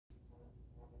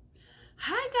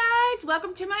guys,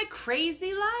 welcome to my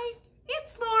crazy life.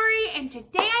 It's Lori, and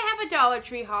today I have a Dollar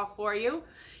Tree haul for you.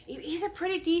 It is a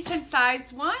pretty decent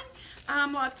sized one.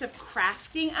 Lots of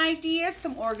crafting ideas,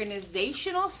 some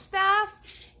organizational stuff,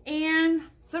 and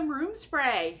some room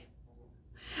spray.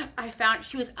 I found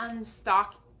she was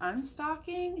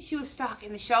unstocking. She was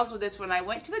stocking the shelves with this when I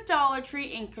went to the Dollar Tree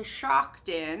in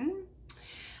Coshocton.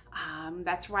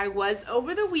 That's where I was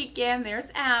over the weekend.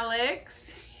 There's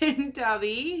Alex and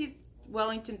Dubby. He's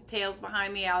Wellington's tails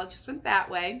behind me. Alex just went that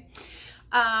way.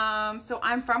 So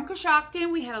I'm from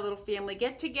Coshocton. We had a little family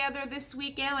get together this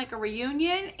weekend, like a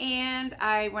reunion, and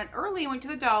I went early and went to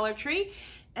the Dollar Tree,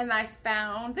 and I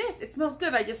found this. It smells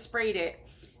good. I just sprayed it.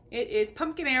 It is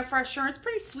pumpkin air freshener. It's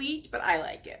pretty sweet, but I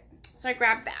like it. So I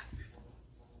grabbed that.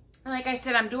 Like I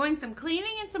said, I'm doing some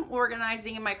cleaning and some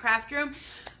organizing in my craft room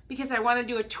because I want to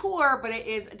do a tour, but it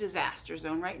is a disaster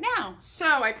zone right now. So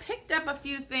I picked up a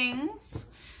few things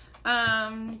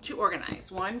to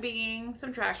organize. One being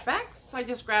some trash bags. So I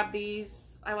just grabbed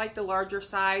these. I like the larger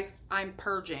size. I'm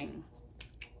purging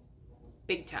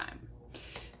big time.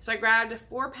 So I grabbed a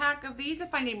 4-pack of these.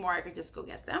 If I need more, I could just go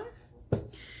get them.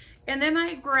 And then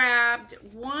I grabbed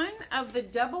one of the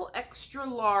double extra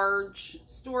large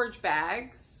storage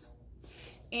bags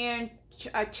and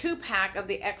a 2-pack of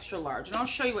the extra large. And I'll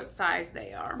show you what size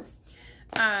they are.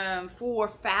 For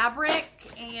fabric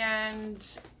and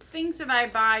things that I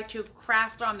buy to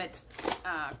craft on that's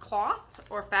cloth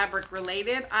or fabric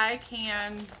related, I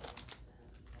can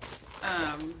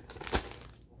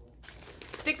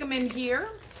stick them in here.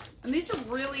 And these are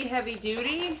really heavy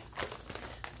duty.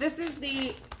 This is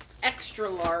the extra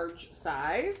large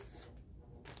size.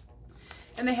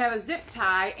 And they have a zip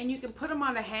tie, and you can put them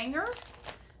on a hanger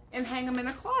and hang them in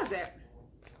a closet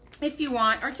if you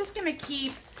want, or just gonna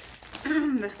keep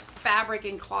the fabric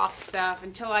and cloth stuff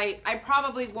until I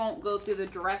probably won't go through the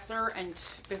dresser and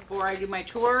before I do my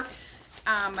tour.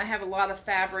 I have a lot of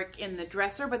fabric in the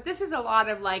dresser, but this is a lot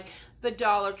of like the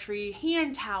Dollar Tree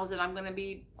hand towels that I'm going to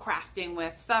be crafting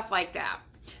with, stuff like that.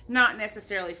 Not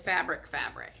necessarily fabric.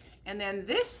 And then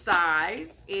this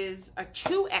size is a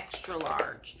 2 extra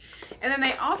large. And then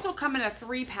they also come in a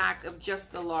 3-pack of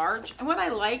just the large. And what I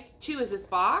like too is this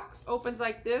box opens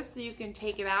like this so you can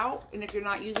take it out. And if you're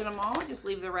not using them all, just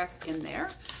leave the rest in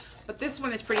there. But this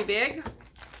one is pretty big.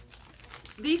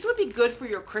 These would be good for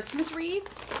your Christmas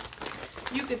wreaths.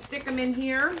 You could stick them in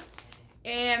here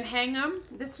and hang them.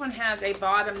 This one has a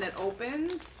bottom that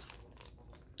opens.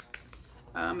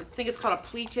 I think it's called a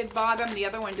pleated bottom. The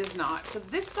other one does not. So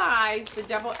this size, the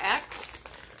double X,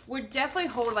 would definitely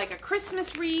hold like a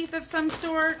Christmas wreath of some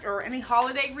sort or any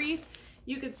holiday wreath.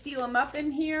 You could seal them up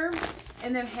in here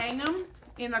and then hang them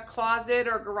in a closet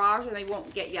or garage and they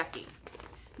won't get yucky.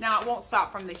 Now it won't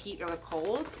stop from the heat or the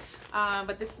cold,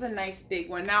 but this is a nice big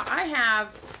one. Now I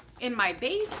have in my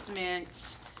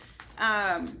basement,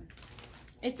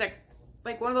 it's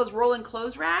like one of those rolling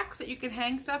clothes racks that you can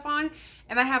hang stuff on,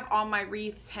 and I have all my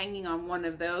wreaths hanging on one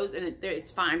of those, and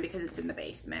it's fine because it's in the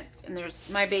basement, and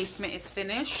my basement is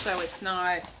finished, so it's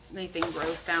not anything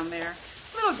gross down there.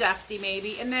 A little dusty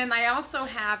maybe. And then I also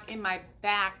have in my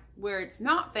back where it's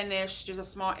not finished, there's a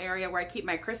small area where I keep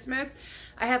my Christmas.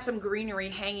 I have some greenery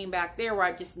hanging back there where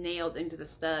I've just nailed into the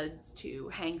studs to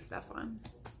hang stuff on.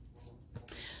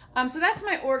 So that's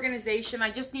my organization.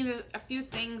 I just needed a few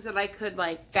things that I could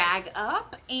like bag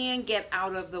up and get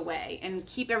out of the way and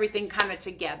keep everything kind of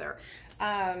together.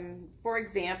 For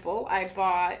example, I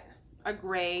bought a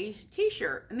gray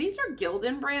t-shirt, and these are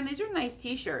Gildan brand. These are nice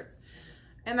t-shirts.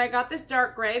 And I got this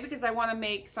dark gray because I want to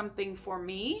make something for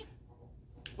me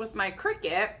with my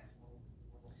Cricut.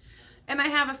 And I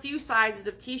have a few sizes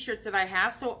of t-shirts that I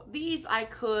have. So these I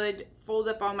could fold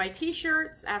up on my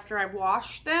t-shirts after I've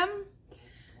washed them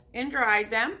and dried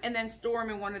them, and then store them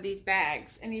in one of these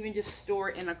bags, and even just store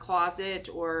it in a closet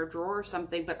or a drawer or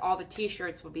something, but all the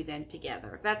t-shirts will be then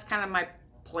together. That's kind of my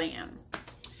plan.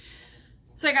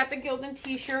 So I got the Gildan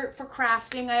t-shirt for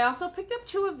crafting. I also picked up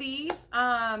 2 of these.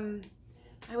 I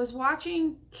was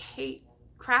watching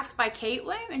Crafts by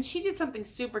Caitlin, and she did something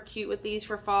super cute with these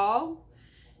for fall.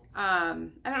 I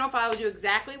don't know if I would do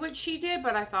exactly what she did,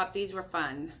 but I thought these were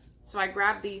fun. So I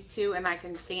grabbed these 2, and I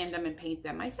can sand them and paint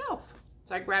them myself.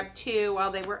 So I grabbed 2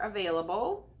 while they were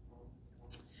available.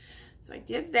 So I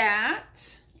did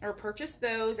that, or purchased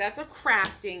those. That's a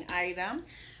crafting item.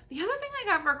 The other thing I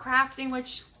got for crafting,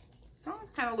 which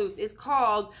sounds kind of loose, is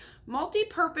called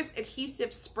Multi-Purpose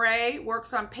Adhesive Spray.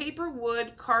 Works on paper,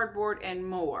 wood, cardboard, and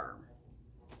more.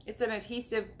 It's an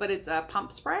adhesive, but it's a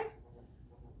pump spray.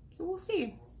 So we'll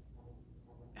see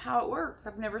how it works.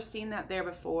 I've never seen that there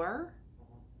before.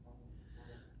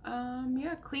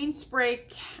 Yeah, clean spray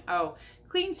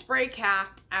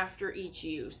cap after each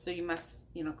use. So you must,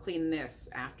 you know, clean this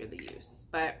after the use.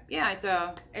 But yeah, it's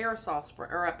a aerosol spray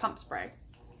or a pump spray.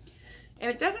 And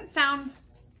it doesn't sound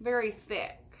very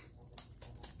thick.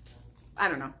 I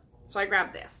don't know. So I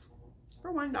grabbed this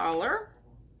for $1.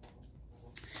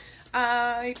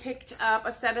 I picked up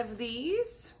a set of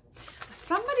these.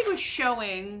 Somebody was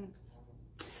showing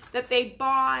that they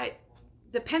bought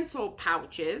the pencil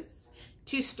pouches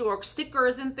to store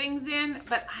stickers and things in,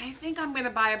 but I think I'm going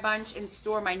to buy a bunch and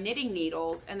store my knitting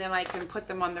needles, and then I can put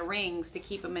them on the rings to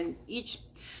keep them in each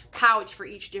pouch for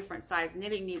each different size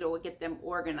knitting needle, will get them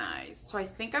organized. So I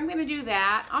think I'm going to do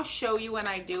that. I'll show you when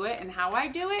I do it and how I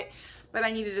do it, but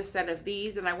I needed a set of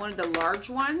these, and I wanted the large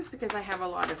ones because I have a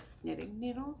lot of knitting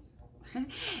needles. And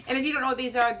if you don't know what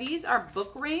these are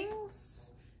book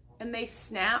rings, and they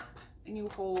snap and you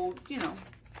hold, you know,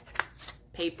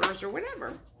 papers or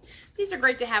whatever. These are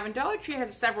great to have, and Dollar Tree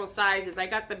has several sizes. I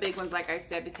got the big ones, like I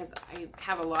said, because I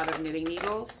have a lot of knitting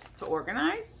needles to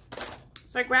organize.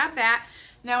 So I grabbed that.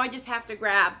 Now I just have to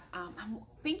grab, I'm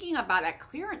thinking about at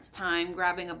clearance time,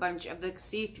 grabbing a bunch of the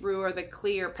see-through or the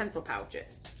clear pencil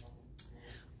pouches.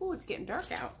 Oh, it's getting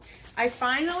dark out. I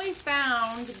finally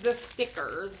found the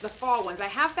stickers, the fall ones. I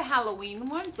have the Halloween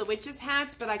ones, the witches'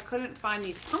 hats, but I couldn't find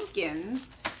these pumpkins.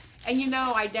 And you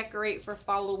know, I decorate for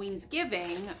Halloween's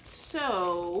giving,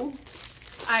 so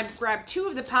I grabbed 2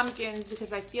 of the pumpkins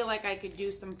because I feel like I could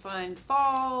do some fun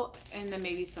fall and then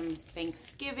maybe some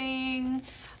Thanksgiving.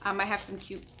 I have some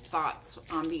cute thoughts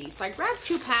on these. So I grabbed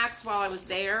 2 packs while I was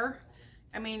there.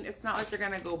 I mean, it's not like they're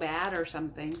gonna go bad or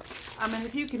something. And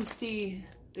if you can see,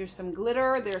 there's some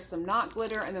glitter, there's some not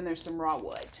glitter, and then there's some raw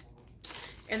wood.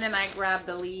 And then I grabbed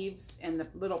the leaves and the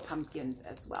little pumpkins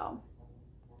as well.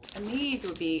 And these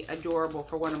would be adorable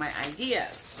for one of my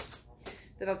ideas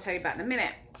that I'll tell you about in a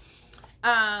minute.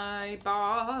 I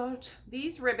bought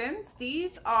these ribbons.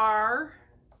 These are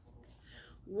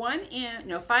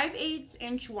 5/8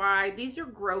 inch wide. These are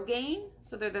Grosgain,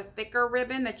 so they're the thicker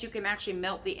ribbon that you can actually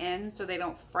melt the ends so they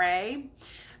don't fray.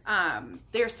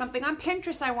 There's something on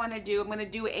Pinterest I want to do. I'm going to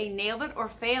do a nail it or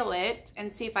fail it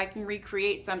and see if I can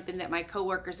recreate something that my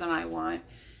coworkers and I want.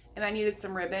 And I needed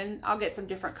some ribbon. I'll get some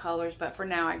different colors, but for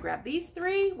now I grabbed these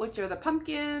 3, which are the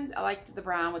pumpkins. I liked the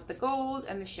brown with the gold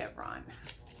and the chevron.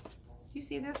 Do you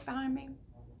see this behind me?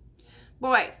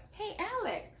 Boys, hey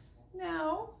Alex.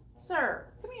 No,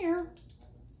 sir, come here.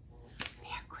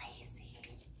 They're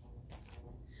crazy.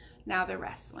 Now they're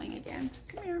wrestling again.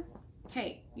 Come here.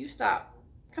 Hey, you stop.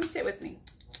 Come sit with me.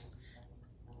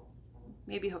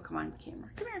 Maybe he'll come on camera.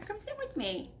 Come here, come sit with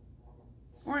me.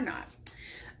 Or not.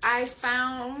 I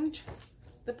found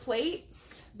the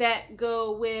plates that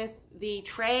go with the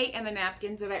tray and the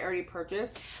napkins that I already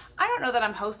purchased. I don't know that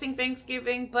I'm hosting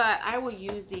Thanksgiving, but I will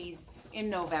use these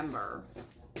in November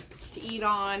to eat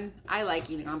on. I like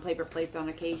eating on paper plates on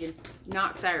occasion,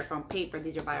 not styrofoam paper.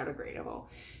 These are biodegradable.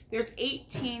 There's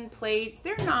 18 plates.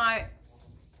 They're not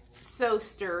so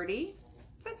sturdy.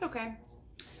 That's okay.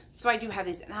 So I do have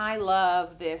these, and I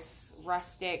love this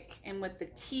rustic, and with the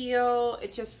teal,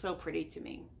 it's just so pretty to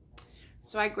me.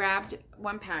 So I grabbed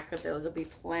 1 pack of those. It'll be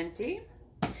plenty.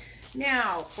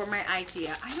 Now for my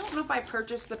idea, I don't know if I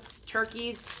purchased the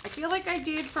turkeys. I feel like I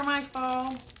did for my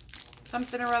fall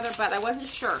something or other, but I wasn't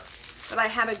sure. But I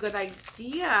had a good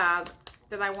idea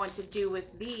that I want to do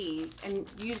with these, and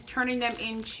turning them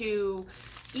into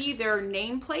either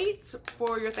nameplates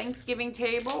for your Thanksgiving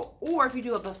table, or if you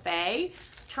do a buffet,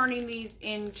 turning these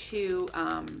into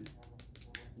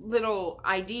little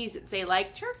IDs that say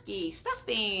like turkey,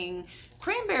 stuffing,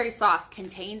 cranberry sauce,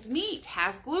 contains meat,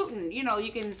 has gluten. You know,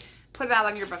 you can put it out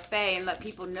on your buffet and let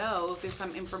people know if there's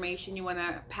some information you want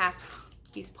to pass.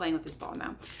 He's playing with his ball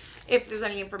now. If there's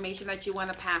any information that you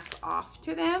want to pass off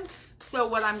to them. So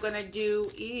what I'm going to do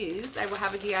is I will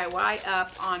have a DIY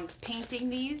up on painting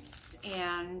these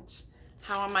and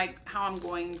how I'm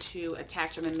going to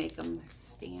attach them and make them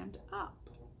stand up.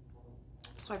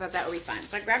 So I thought that would be fun.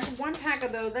 So I grabbed 1 pack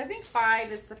of those. I think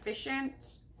 5 is sufficient.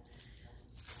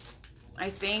 I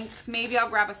think maybe I'll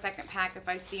grab a 2nd pack if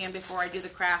I see them before I do the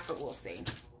craft, but we'll see.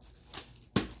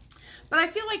 But I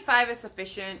feel like 5 is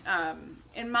sufficient.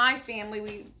 In my family,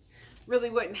 we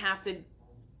really wouldn't have to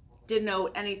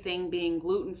denote anything being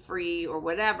gluten-free or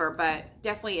whatever, but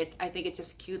definitely I think it's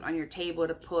just cute on your table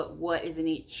to put what is in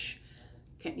each,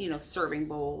 you know, serving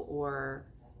bowl or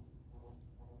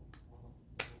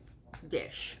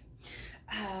dish.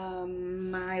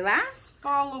 My last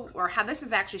fall, or how this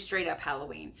is actually straight up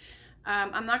Halloween.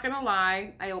 I'm not gonna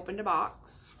lie, I opened a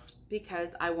box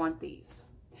because I want these.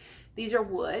 These are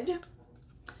wood.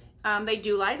 They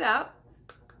do light up,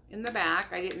 in the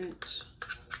back.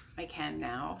 I can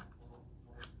now.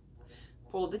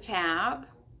 Pull the tab.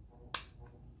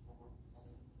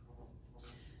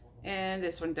 And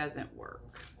this one doesn't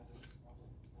work.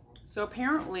 So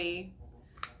apparently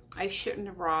I shouldn't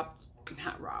have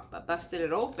but busted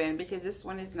it open because this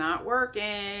one is not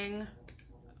working.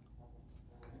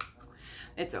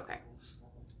 It's okay.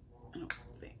 I don't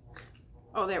think.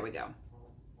 Oh, there we go.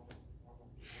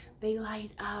 They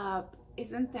light up.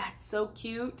 Isn't that so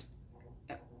cute?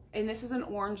 And this is an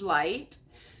orange light.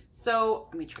 So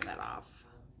let me turn that off.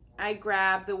 I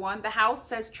grabbed the one, the house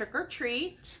says trick or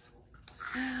treat.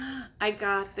 I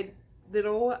got the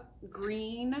little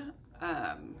green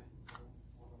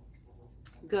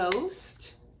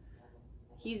ghost.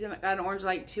 He's got an orange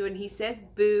light too, and he says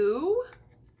boo.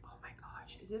 Oh my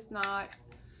gosh, is this not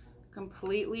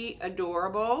completely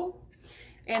adorable?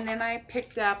 And then I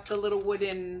picked up the little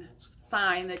wooden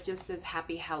sign that just says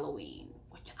Happy Halloween,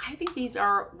 which I think these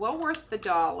are well worth the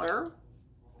 $1.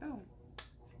 Oh.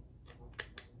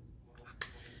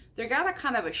 They got a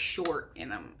kind of a short in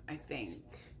them, I think.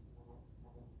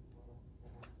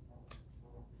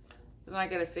 So then I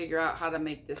got to figure out how to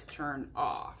make this turn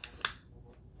off.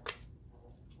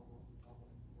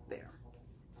 There.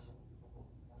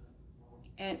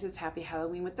 And it says Happy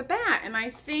Halloween with the bat. And I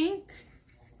think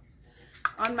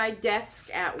on my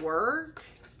desk at work,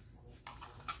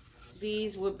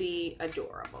 these would be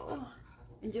adorable.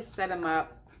 And just set them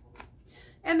up.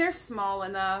 And they're small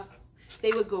enough.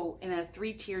 They would go in a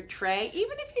 3-tiered tray.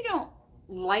 Even if you don't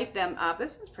light them up.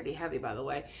 This one's pretty heavy, by the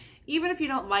way. Even if you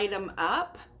don't light them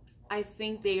up, I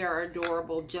think they are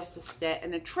adorable just to set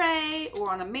in a tray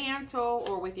or on a mantle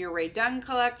or with your Ray Dunn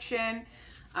collection.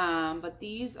 But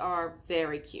these are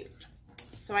very cute.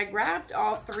 So I grabbed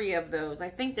all 3 of those. I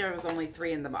think there was only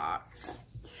 3 in the box.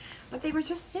 But they were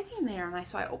just sitting there, and I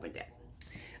opened it.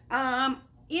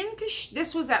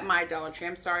 This was at my Dollar Tree.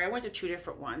 I'm sorry, I went to 2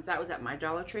 different ones. That was at my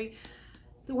Dollar Tree.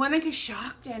 The one in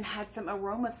Coshocton had some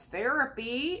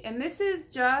aromatherapy, and this is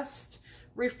just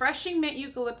refreshing mint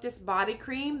eucalyptus body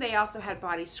cream. They also had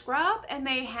body scrub, and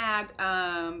they had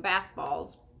bath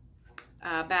bombs,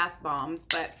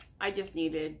 but I just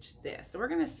needed this. So we're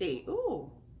gonna see.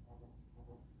 Ooh,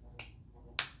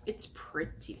 it's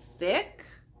pretty thick.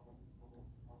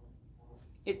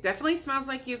 It definitely smells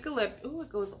like eucalyptus. Ooh, it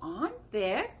goes on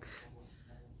thick,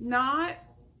 not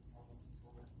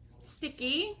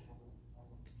sticky.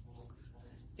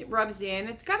 It rubs in.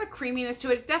 It's got a creaminess to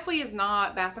it. It definitely is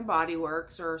not Bath & Body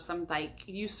Works or some like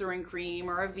Eucerin cream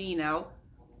or Aveeno.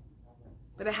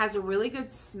 But it has a really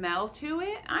good smell to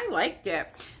it. I liked it.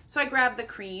 So I grabbed the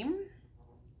cream.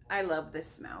 I love this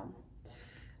smell.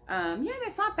 Yeah, and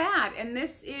it's not bad. And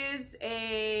this is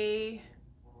a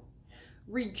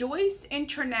Rejoice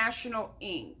International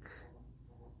Ink.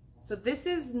 So this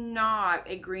is not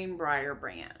a Greenbrier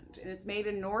brand. And it's made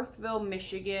in Northville,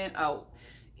 Michigan. Oh,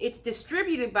 it's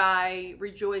distributed by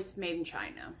Rejoice, made in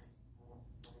China.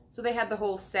 So they had the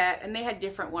whole set, and they had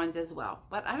different ones as well.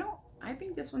 But I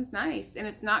think this one's nice, and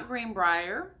it's not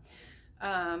Greenbrier.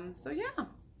 So yeah,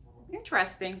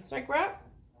 interesting. So I don't know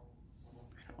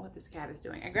what this cat is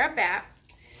doing. I grabbed that.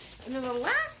 And then the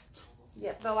last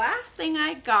thing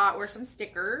I got were some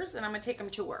stickers, and I'm gonna take them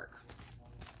to work.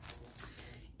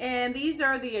 And these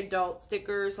are the adult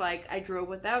stickers, like I drove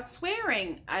without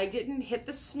swearing. I didn't hit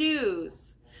the snooze.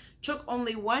 Took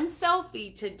only 1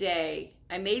 selfie today.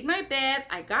 I made my bed.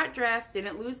 I got dressed.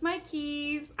 Didn't lose my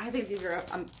keys. I think these are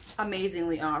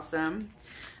amazingly awesome.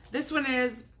 This one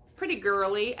is pretty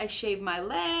girly. I shaved my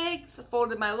legs,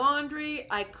 folded my laundry.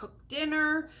 I cooked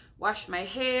dinner, washed my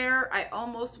hair. I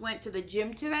almost went to the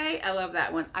gym today. I love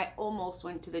that one. I almost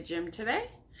went to the gym today.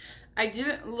 I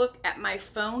didn't look at my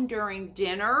phone during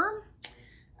dinner.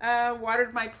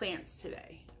 Watered my plants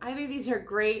today. I think these are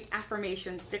great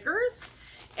affirmation stickers.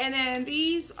 And then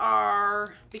these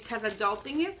are, because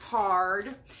adulting is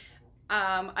hard,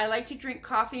 I like to drink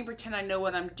coffee and pretend I know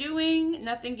what I'm doing.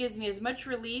 Nothing gives me as much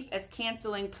relief as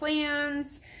canceling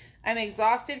plans. I'm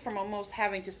exhausted from almost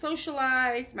having to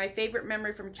socialize. My favorite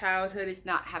memory from childhood is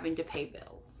not having to pay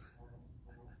bills.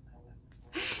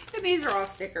 And these are all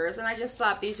stickers, and I just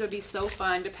thought these would be so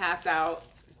fun to pass out.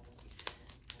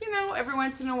 You know, every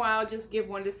once in a while, just give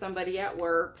one to somebody at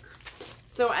work.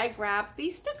 So I grabbed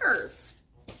these stickers.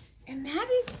 And that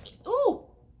is, oh,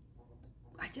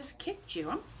 I just kicked you.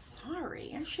 I'm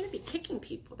sorry. I shouldn't be kicking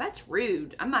people. That's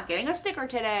rude. I'm not getting a sticker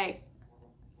today.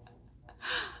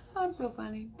 I'm so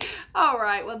funny. All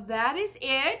right, well, that is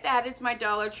it. That is my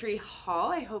Dollar Tree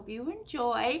haul. I hope you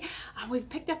enjoy. We've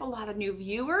picked up a lot of new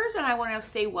viewers, and I want to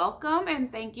say welcome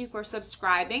and thank you for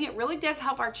subscribing. It really does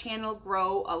help our channel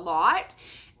grow a lot.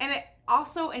 And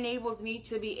also enables me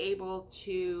to be able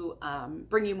to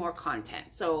bring you more content.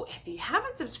 So if you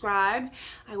haven't subscribed,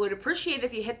 I would appreciate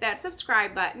if you hit that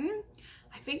subscribe button.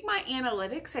 I think my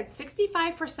analytics said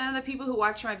 65% of the people who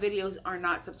watch my videos are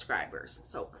not subscribers.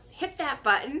 So hit that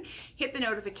button, hit the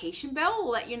notification bell.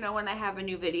 We'll let you know when I have a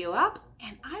new video up,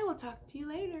 and I will talk to you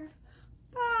later.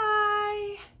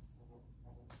 Bye.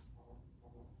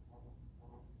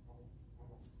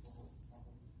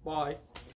 Bye.